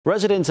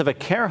Residents of a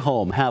care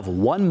home have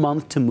 1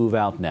 month to move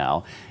out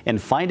now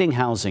and finding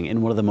housing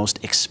in one of the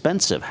most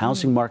expensive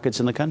housing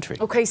markets in the country.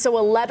 Okay, so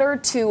a letter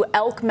to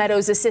Elk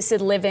Meadows Assisted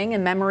Living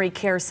and Memory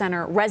Care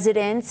Center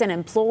residents and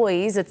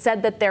employees. It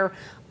said that they're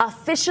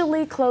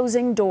officially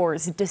closing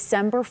doors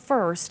December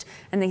 1st,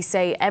 and they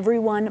say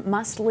everyone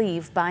must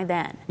leave by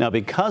then. Now,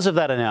 because of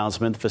that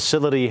announcement, the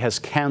facility has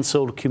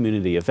canceled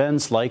community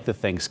events like the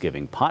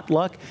Thanksgiving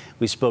potluck.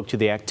 We spoke to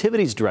the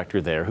activities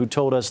director there, who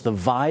told us the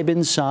vibe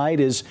inside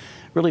is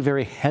really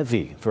very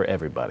heavy for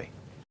everybody.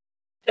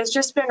 It's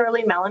just been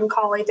really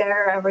melancholy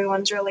there.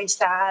 Everyone's really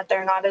sad.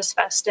 They're not as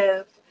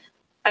festive.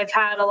 I've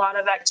had a lot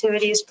of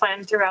activities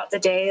planned throughout the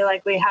day,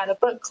 like we had a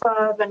book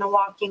club and a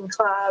walking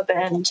club,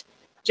 and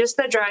just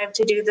the drive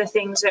to do the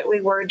things that we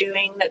were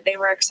doing that they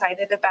were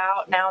excited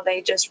about. Now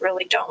they just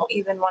really don't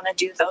even want to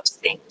do those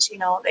things. You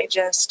know, they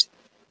just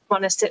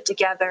want to sit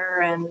together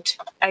and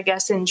I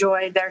guess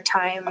enjoy their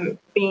time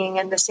being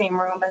in the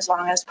same room as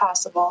long as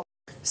possible.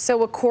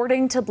 So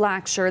according to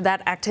Blacksher,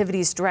 that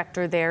activities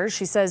director there,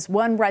 she says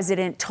one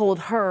resident told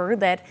her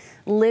that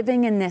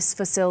living in this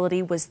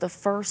facility was the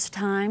first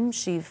time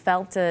she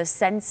felt a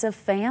sense of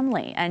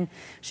family. And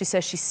she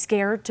says she's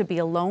scared to be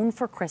alone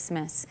for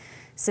Christmas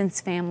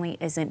since family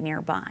isn't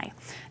nearby.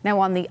 Now,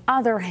 on the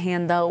other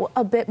hand, though,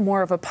 a bit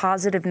more of a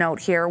positive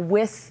note here.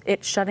 With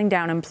it shutting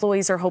down,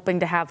 employees are hoping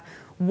to have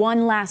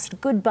one last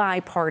goodbye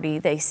party,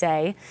 they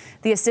say.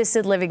 The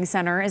Assisted Living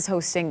Center is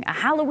hosting a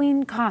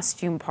Halloween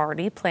costume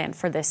party planned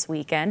for this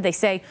weekend. They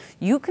say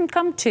you can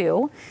come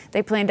too.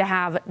 They plan to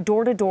have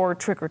door-to-door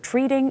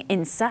trick-or-treating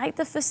inside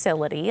the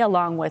facility,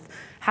 along with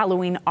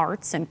Halloween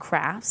arts and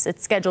crafts.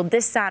 It's scheduled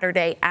this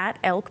Saturday at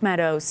Elk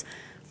Meadows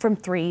from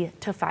 3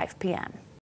 to 5 p.m.